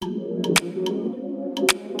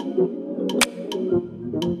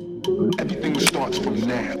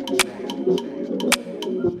Yeah,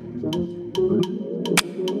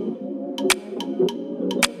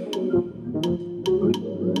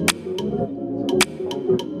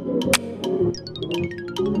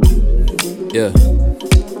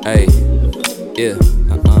 hey, yeah,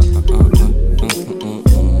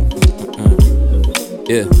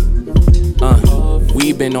 yeah.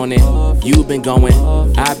 We been on it, you been going,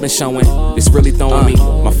 I've been showing. It's really throwing me.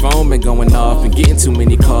 My phone been going off and getting too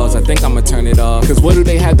many calls. I think I'ma turn it off. Cause what do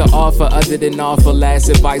they have to offer other than offer last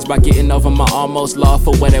advice by getting over my almost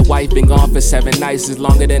lawful? Where that wife been gone for 7 nights is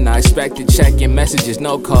longer than I expected. Checking messages,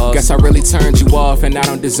 no calls. Guess I really turned you off and I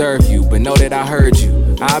don't deserve you, but know that I heard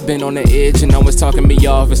you. I've been on the edge and no one's talking me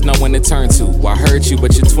off. It's no one to turn to. I heard you,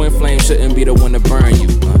 but your twin flame shouldn't be the one to burn you.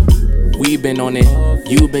 We been on it,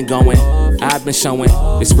 you been going, I've been showing.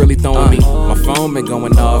 It's really throwing me. My phone been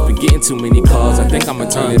going off and getting too many calls. I think I'ma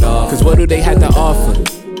turn it off. Cause what do they have to offer?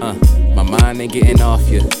 My mind ain't getting off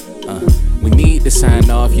you. We need to sign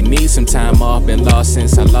off. You need some time off. Been lost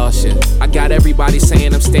since I lost you. I got everybody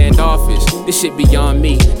saying I'm standoffish. This shit beyond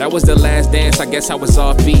me. That was the last dance. I guess I was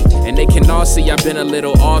off beat. And they can all see I've been a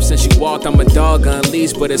little off since you walked. I'm a dog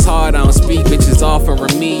unleashed, but it's hard. I don't speak. Bitches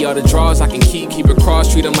offering me all the draws I can keep. Keep it cross.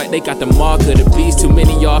 Treat them like they got the mark of the beast. Too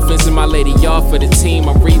many offense and my lady y'all for the team.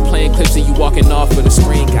 I'm replaying clips of you walking off of the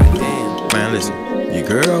screen. Goddamn. Man, listen. Your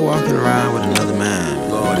girl walking around with another man.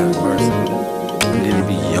 Lord have mercy. And then it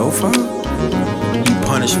be your fault? You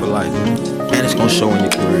punished for life, and it's gonna show in your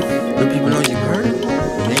career. Let people know you hurt,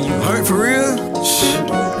 and you hurt for real.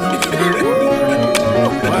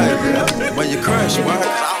 Why you crush? Why?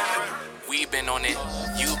 We been on it,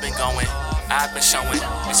 you been going, I've been showing.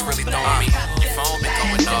 It's really throwing me. Your phone been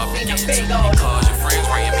going off and getting too many calls. Your friends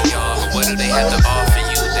writing me off. What do they have to offer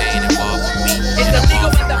you? They ain't involved with me. It's illegal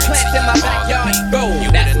with the plants in my backyard. Go,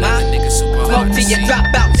 that's my smoke till you drop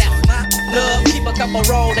out. That's my love. Keep a couple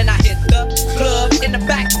roll and I hit the club in the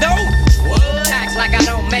back door. Act like I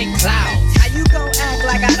don't make clouds. How you gon' act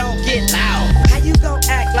like I don't get loud? How you gon'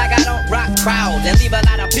 act like I don't rock crowds and leave a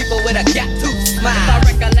lot of people with a gap tooth smile? If I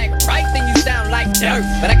recollect right, then you sound like dirt.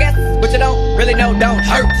 But I guess what you don't really know don't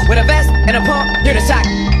hurt. With a vest and a pump, hear the shot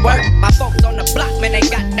work. My folks on the block, man, they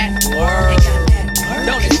got that word.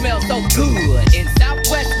 Don't it smell so good in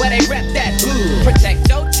Southwest where they rep that hood? Protect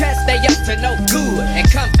your chest, they up to no good. And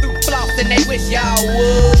come through floss and they wish y'all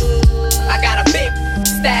would. I got a big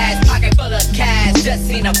stash, pocket full of cash. Just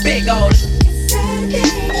seen a big old system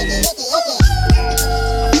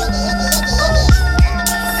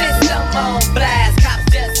on blast. Cops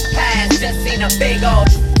just passed, just seen a big old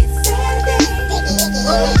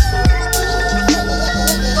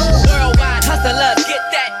worldwide hustlers, get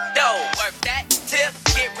that dough. Work that tip,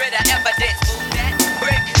 get rid of evidence. Move that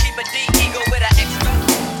brick, keep a D-Eagle with an extra.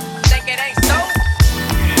 Think it ain't so?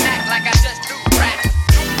 Act like I just do rap.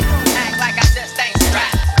 Act like I just ain't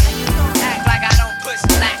strapped. Act like I don't push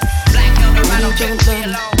slack. Black on the right, don't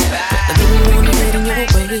feel on back. I don't wanna get in your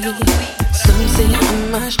way. Some say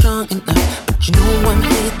I'm not strong enough, but you know I'm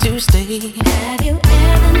here to stay. Have you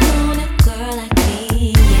ever known a girl like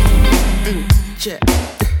me? Yeah.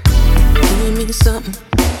 Give me something,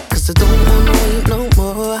 cause I don't wanna wait no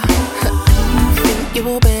more. I think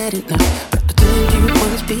you're bad enough, but I told you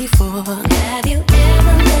once before. Have you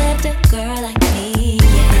ever loved a girl like me?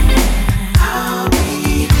 I'll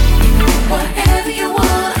be whatever you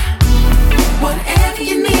want, whatever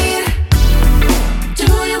you need. Do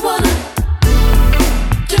you wanna?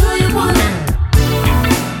 Do you wanna?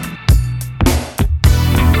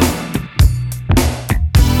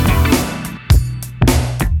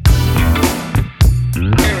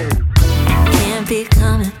 Can't be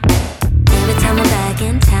coming every time I'm back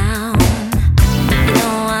in town.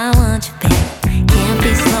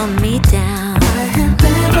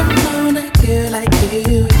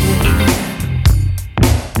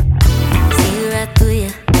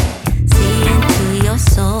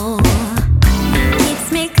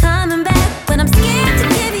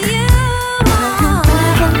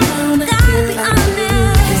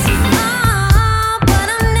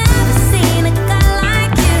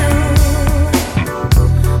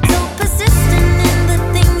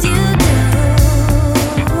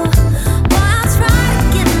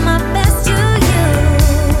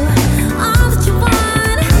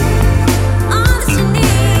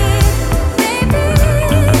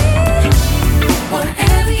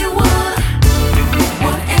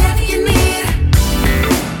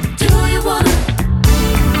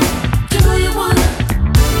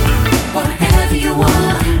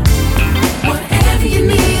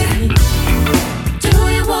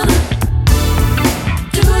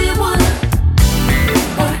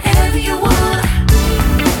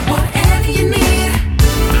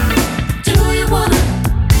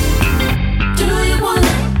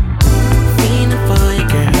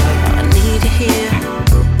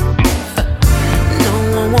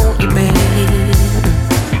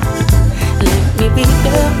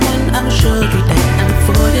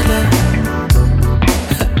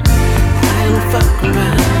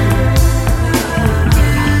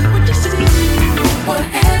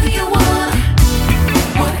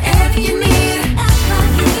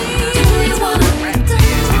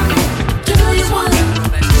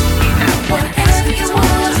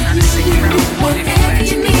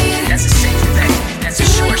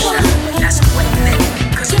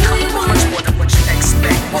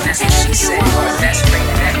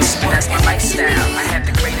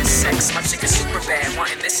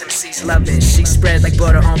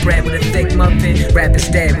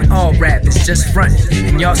 just frontin'.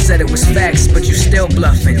 And y'all said it was facts, but you still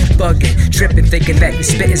bluffing, bugging, tripping, thinking that you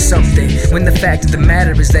spitting something. When the fact of the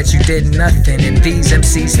matter is that you did nothing. And these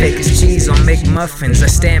MCs fake as cheese on McMuffins. I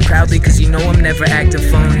stand proudly cause you know I'm never acting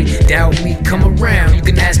phony. Doubt me, come around, you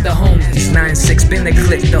can ask the homies. 9-6 been the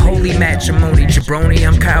click, the holy matrimony. Jabroni,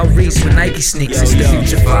 I'm Kyle Reese with Nike sneaks. It's the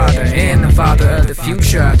future father and the father of the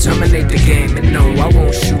future. I terminate the game and no, I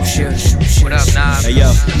won't shoot ya. What up, Nas? Hey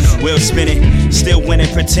yo, wheel spinning, still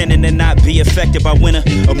winning, pretending to not be affected by winter.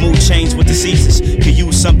 A mood change with the seasons. Could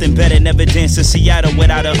use something better, never dance in Seattle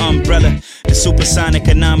without an umbrella. The supersonic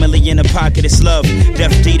anomaly in the pocket is love.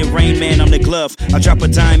 Def D, the Rain Man, I'm the glove. I drop a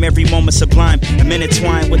dime, every moment sublime. I'm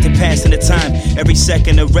intertwined with the past and the time. Every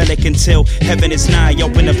second a relic until heaven is nigh.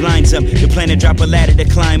 Open the blinds up, the plan to drop a ladder to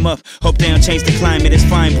climb up. Hope they don't change the climate, it's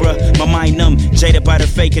fine, bruh. My mind numb, jaded by the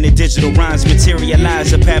fake and the digital rhymes.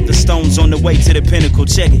 Materialize a path of stones on the way to the pinnacle,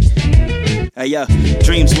 check it. Hey yo,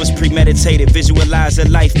 dreams was premeditated. Visualize a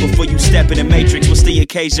life before you step in the matrix. What's the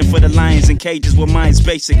occasion for the lions in cages where mine's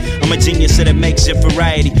basic? I'm a genius of the makeshift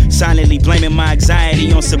variety. Silently blaming my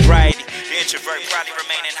anxiety on sobriety. The introvert probably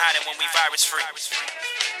remaining hiding when we virus free. I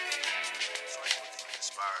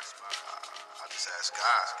just ask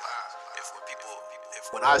God,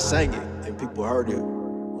 if when I sang it and people heard it,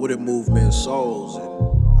 would it move men's souls?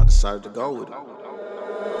 And I decided to go with it.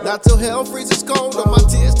 Not till hell freezes cold, or my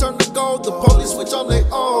tears turn to gold. The police switch on their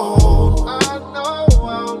own. I know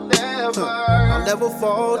I'll never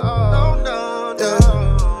fall.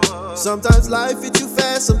 Yeah. Sometimes life hits you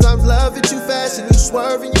fast, sometimes love hits you fast, and you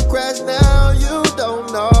swerve and you crash. Now you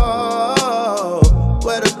don't know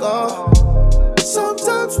where to go.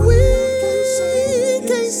 Sometimes we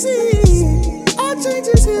can't see our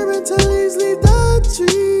changes here until leaves leave the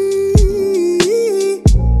tree.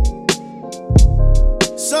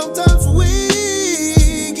 Sometimes we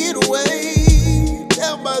get away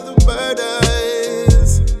down by the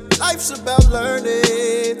burdens. Life's about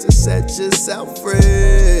learning to set yourself free.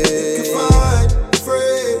 You can find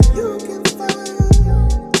free. You can find.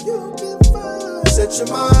 Set your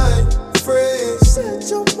mind free. Set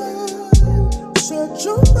your mind. Set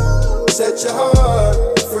your mind. Set your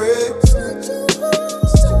heart free. Set your heart.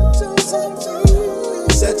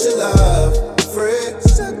 Set your love free.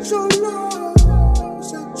 Set your love.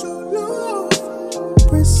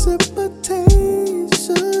 Precipitation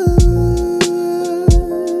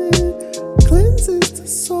cleanses the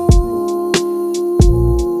soul.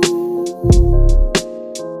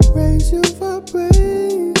 Raise your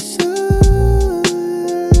vibration.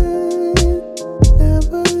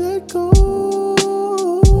 Never let go.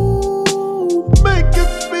 Make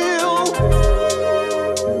it feel.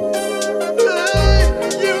 Hey,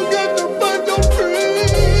 you got to find your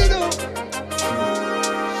freedom.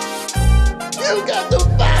 You got to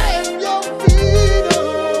find your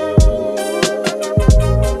freedom.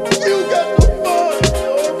 You got to find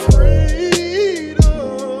your freedom.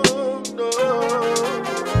 No.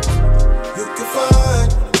 You can find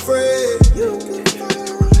free. You can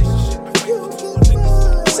find.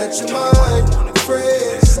 Set your mind free.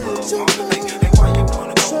 Set your mind.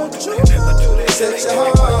 Set your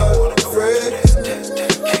heart free.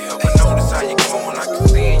 I notice how you going, I can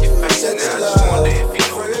see in your face. Now I just wonder if you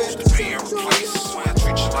know who's to be replaced. Swear I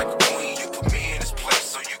treat you like a queen, you put me in this place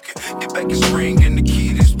so you can get back your ring and the key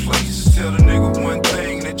to this place. Tell the nigga one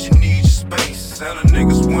thing, that you need your space. Tell the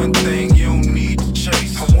niggas one thing, you don't need to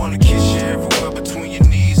chase. I wanna kiss you everywhere between your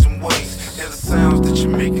knees and waist. Hear the sounds that you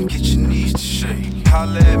make and get your knees to shake.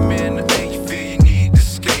 Holla at me in the A, you feel you need to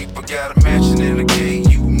escape. I got a mansion in the gate,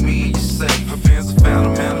 you and me and you safe. Her fans have found a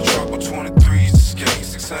man a truck with 23s to skate.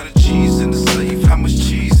 600 G's in the safe, how much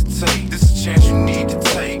cheese it take? This is a chance you need to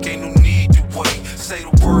take, ain't no need to wait. Say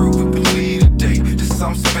the word, we believe today. This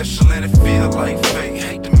something special and it feel like fate.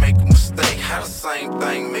 Hate to make a mistake, how the same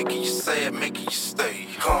thing making you sad, making you stay.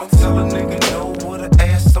 Come tell a nigga no with an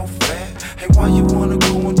ass so fat. Hey, why you wanna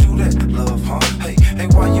go and do that, love, huh? Hey,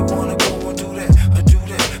 why you wanna go and do that, or do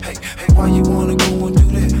that? Hey, why you wanna go and do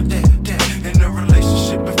that, that? In a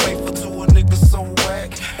relationship and faithful to a nigga so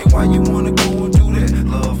whack. Hey, why you wanna go and do that,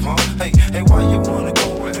 love, huh? Hey, why you wanna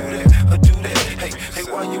go and do that, or do that? Hey,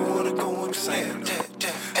 why you wanna go and do that?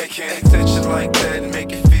 Hey, can't touch it like that and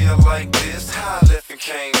make it feel like this? How I left and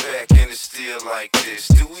came back and it's still like this.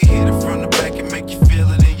 Do we hit it from the back and make you feel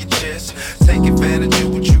it in your chest? Take advantage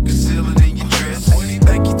of what you conceal it in your dress.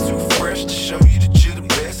 Think you too fresh to show you that you're the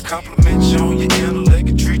best. Compliment you on your intellect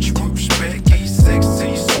and treat you with respect. Get you sex till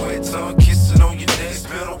you sweat, tongue kissing on your neck. It's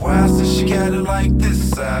been a while since you got it like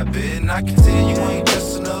this, I bet. And I can tell you ain't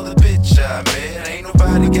just another bitch I met. Ain't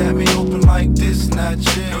nobody got me open like this, not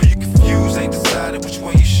yet. No, you confused, ain't decided which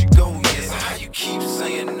way you should go yet. So how you keep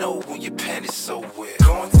saying you know when your panties so wet.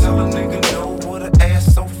 Go and tell a nigga no with an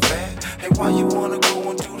ass so fat. Hey, why you wanna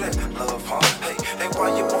go and do that, love, huh? Hey,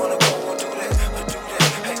 why you wanna go and do that, do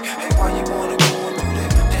that? Hey, why you wanna go and do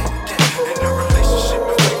that, that? And the relationship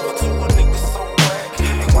is faithful to a nigga so whack.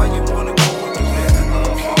 Hey, why you wanna go and do that,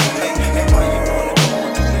 love, huh? Hey, why you wanna go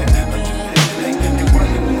and do that, do that? Hey, why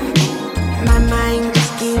you wanna go and do that? My mind is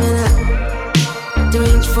giving up. The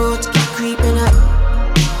range thoughts keep creeping up.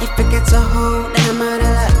 If it gets a hold, then I'm out of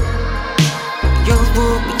luck. Your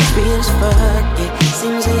will be sweet as fuck, yeah.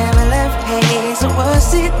 Seems we have a love hate, so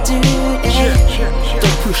what's it do?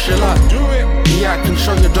 Don't push your luck. Yeah, I can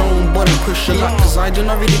show you don't bother push your luck. Cause I done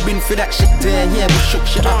already been through that shit there. Yeah, we shook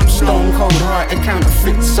shit up. Stone cold heart and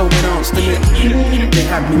counterfeit, so they danced a bit. They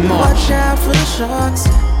had me march. Watch out for the sharks.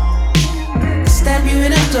 Stab you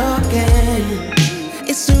in the dark and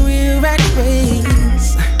it's a real rat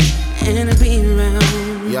race. And I've been around.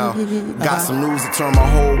 Yo, got some news to turn my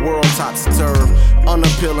whole world topsy-turvy.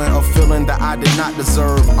 Unappealing, a feeling that I did not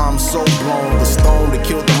deserve. I'm so blown, the stone that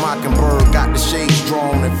killed the mockingbird. Got the shades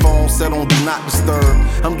drawn and phone set on do not disturb.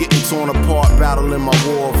 I'm getting torn apart, battling my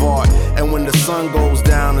war of art. And when the sun goes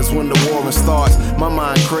down is when the warring starts. My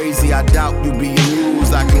mind crazy, I doubt you'll be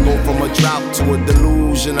amused. I can go from a drought to a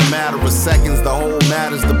deluge in a matter of seconds. The whole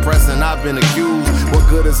matter's depressing, I've been accused. What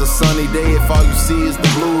good is a sunny day if all you see is the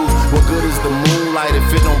blues? What good is the moonlight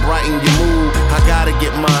if it don't brighten your mood? I gotta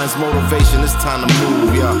get mine's motivation, it's time to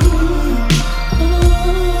move, yeah.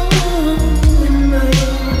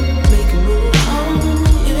 Make a move,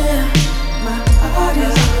 yeah. My heart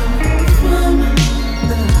is from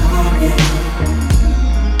the heart, yeah.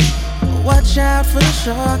 Watch out for the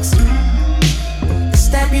sharks. They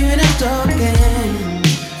stab you in the dark and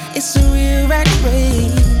it's a real rat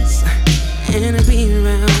race. And I'll be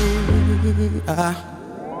around.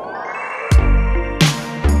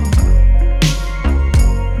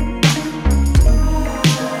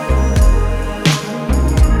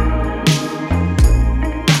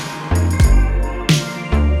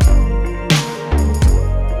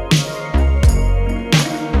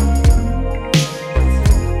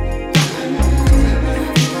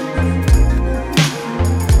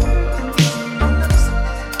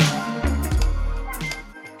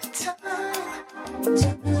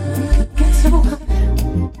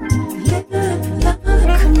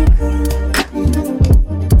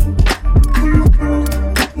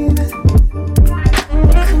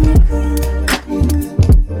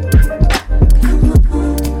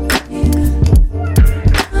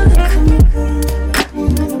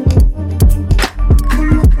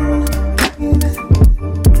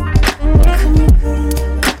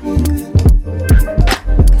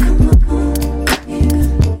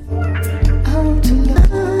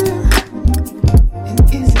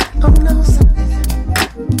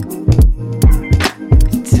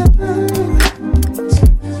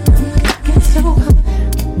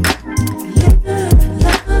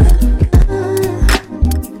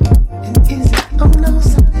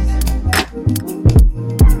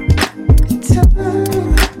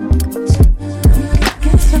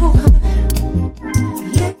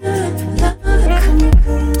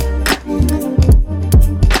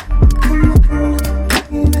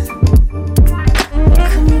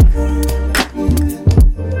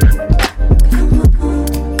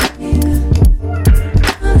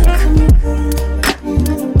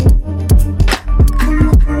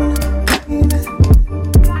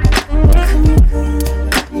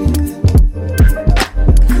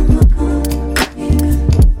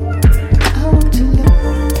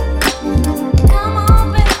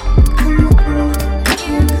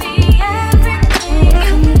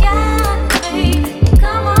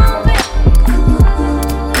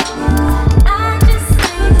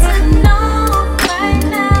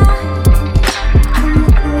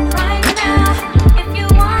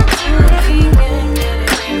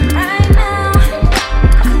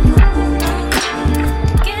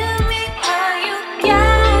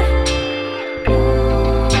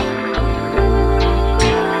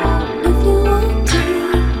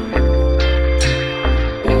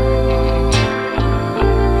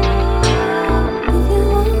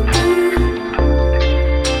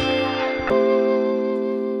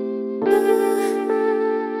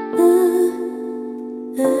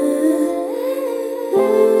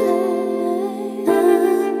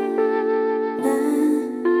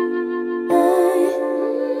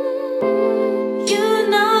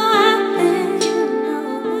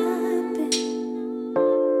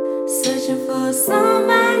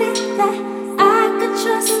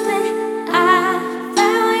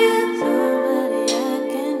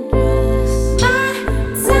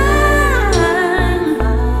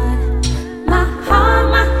 My heart,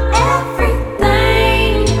 my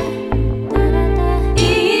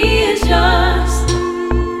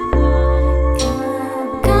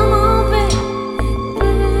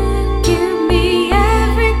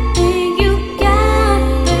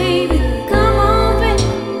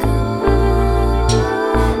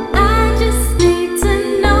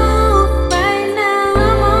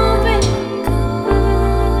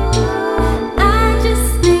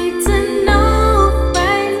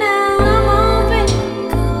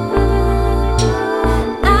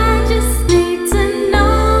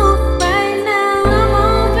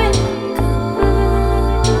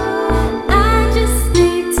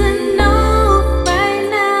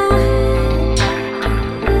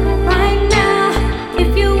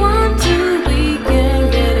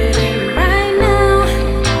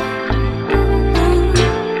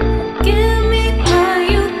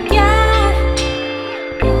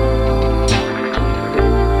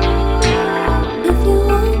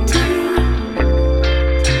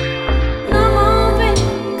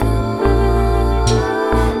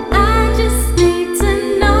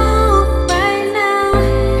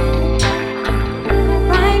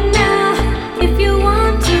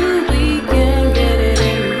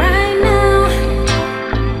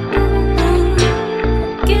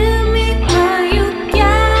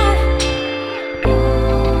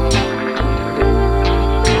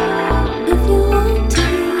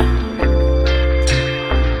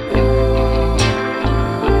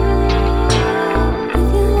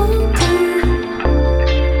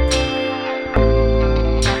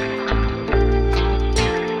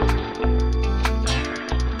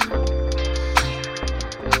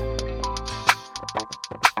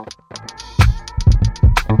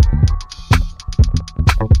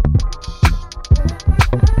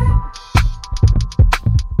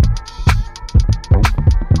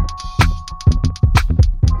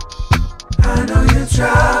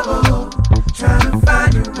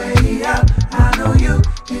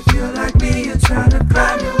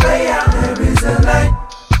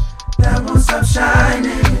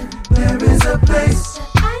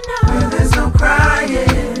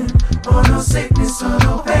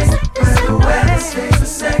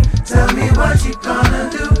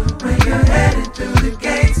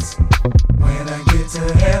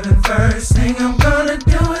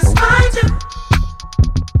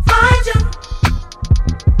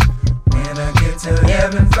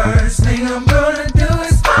heaven, first thing I'm gonna do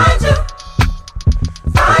is find you.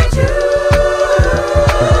 Find you.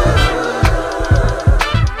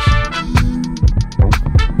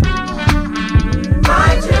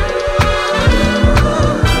 Find you.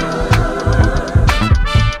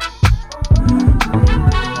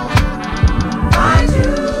 Find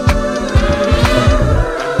you.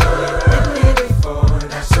 Let me before,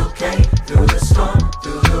 that's okay. Through the storm,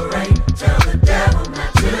 through the rain, tell the devil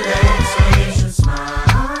not today. So he should smile,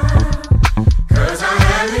 'cause I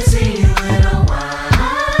haven't seen you in a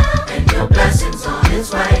while, and your blessings on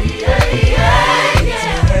its way. Yeah, yeah, yeah.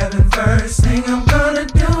 To heaven, first thing I'm gonna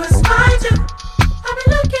do is find you. I've been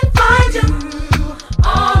looking, find you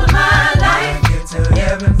all of my life. Get to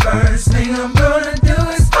heaven, first thing I'm gonna do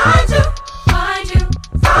is find you. Find you,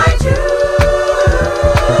 find you.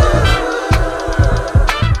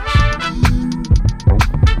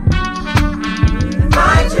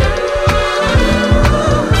 Find you.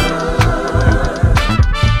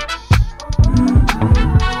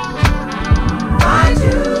 Find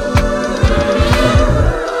you.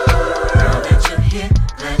 Now that you're here,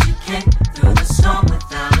 glad you came through the storm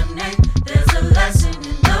without a name. There's a lesson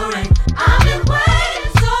in the rain. I've been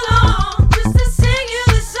waiting so long just to sing you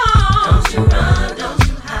this song. Don't you run, don't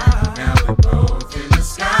you hide. Now we're both in the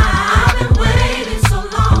sky. I've been waiting so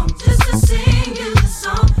long just to sing you this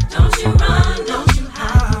song. Don't you run, don't you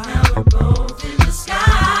hide. Now we're both in the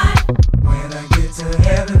sky. When I get to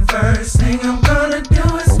heaven, first thing I'm gonna do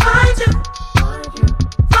is find you.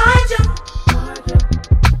 Find you.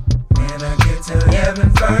 When I get to heaven,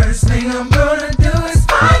 first thing I'm gonna do is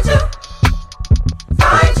find you.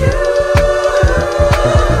 Find you.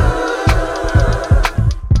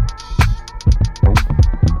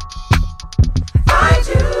 Find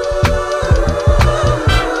you.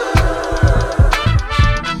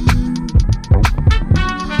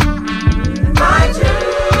 Find you.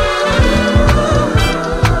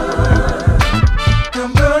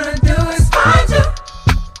 I'm gonna do is find you.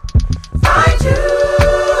 Find you.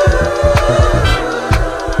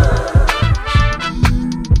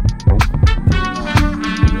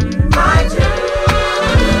 Find you.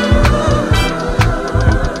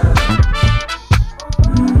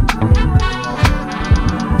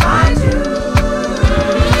 Find you.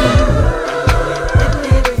 Let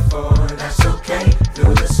me before, that's okay.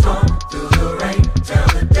 Through the storm, through the rain, tell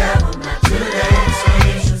the devil not today. So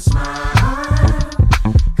he should smile,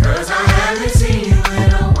 'cause I haven't seen you in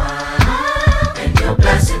a while, and your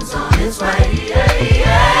blessings on its way. Yeah,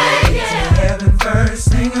 yeah, yeah. To heaven, first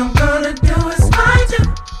thing I'm gonna do is find you.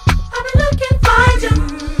 I've been looking, find you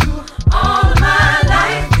all of my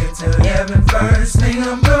life. Get to heaven, first thing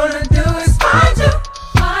I'm gonna do is find you.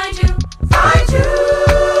 Find you, find you.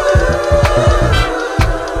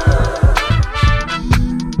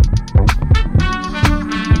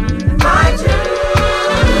 Find you.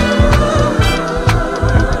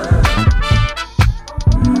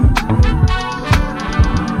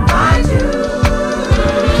 Find you.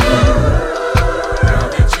 Now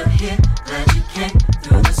that you're here, glad you came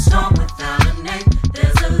through the storm without a name.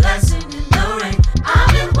 There's a lesson in the rain.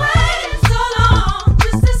 I've been waiting so long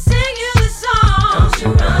just to sing you this song. Don't you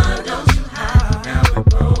run, don't you hide. Now we're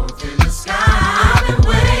both in the sky. I've been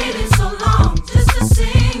waiting so long just to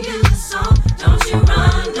sing you this song. Don't you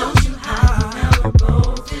run, don't you hide. Now we're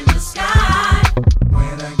both in the sky.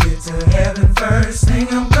 When I get to heaven, first thing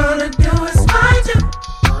I'm gonna do is find you.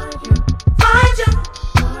 Find you.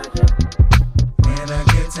 When I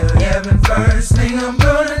get to heaven, first thing I'm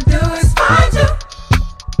gonna do is